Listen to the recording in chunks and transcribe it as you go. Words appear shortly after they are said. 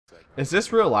Is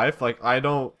this real life? Like, I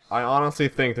honestly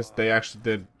think they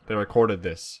recorded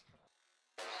this.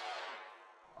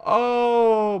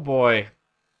 Oh boy.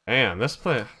 Man, this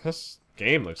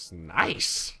game looks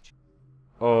nice.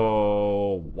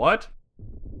 Oh, what?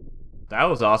 That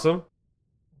was awesome.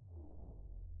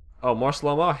 Oh, more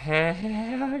slow-mo? Hell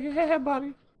yeah,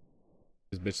 buddy.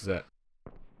 These bitches at.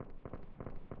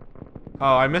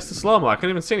 Oh, I missed the slow-mo. I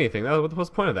couldn't even see anything. What was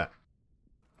the point of that?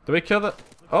 Did we kill the...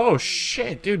 Oh,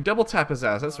 shit, dude. Double tap his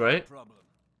ass. That's right.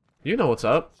 You know what's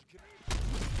up.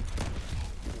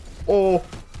 Oh.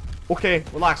 Okay.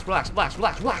 Relax, relax, relax,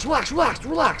 relax, relax, relax, relax,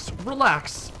 relax,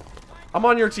 relax. I'm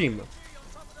on your team.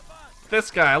 This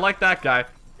guy. I like that guy.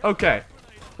 Okay.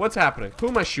 What's happening? Who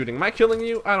am I shooting? Am I killing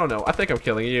you? I don't know. I think I'm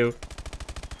killing you.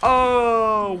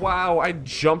 Oh, wow. I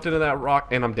jumped into that rock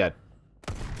and I'm dead.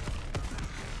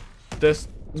 This...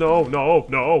 No, no,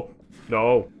 no,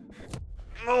 no.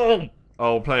 No.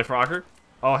 Oh, we're playing Frogger?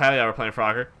 Oh, hell yeah, we're playing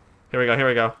Frogger. Here we go, here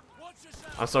we go.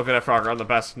 I'm so good at Frogger. I'm the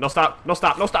best. No stop, no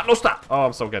stop, no stop, no stop. Oh,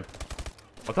 I'm so good.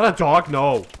 Was that a dog?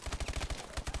 No.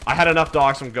 I had enough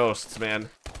dogs from ghosts, man.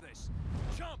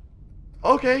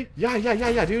 Okay.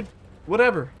 Yeah, dude.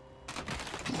 Whatever.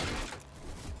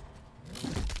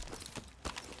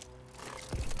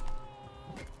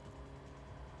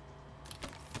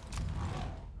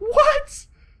 What?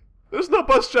 There's no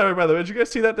bus driver, by the way. Did you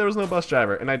guys see that? There was no bus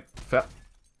driver. And I fell.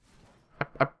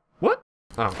 What?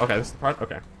 Oh, okay. This is the part?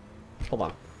 Okay. Hold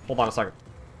on. Hold on a second.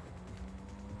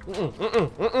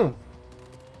 I'm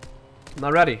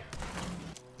not ready.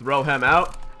 Throw him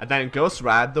out, and then ghost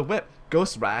ride the whip.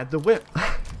 Ghost ride the whip.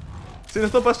 See,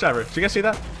 there's no bus driver. Did you guys see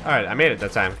that? Alright, I made it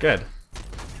that time. Good.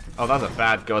 Oh, that was a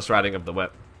bad ghost riding of the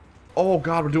whip. Oh,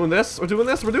 God, we're doing this? We're doing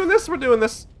this? We're doing this? We're doing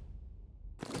this?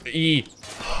 E.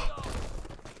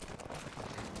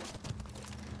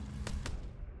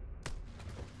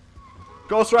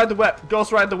 Ghost ride the whip.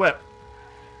 Ghost ride the whip.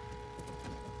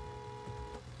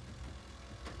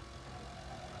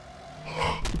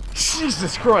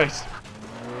 Jesus Christ.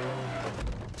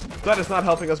 That is not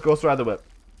helping us ghost ride the whip.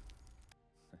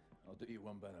 I'll do you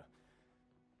one better.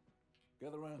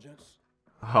 Gather round, gents.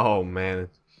 Oh, man.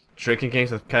 Drinking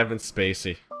games with Kevin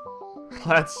Spacey.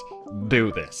 Let's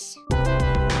do this.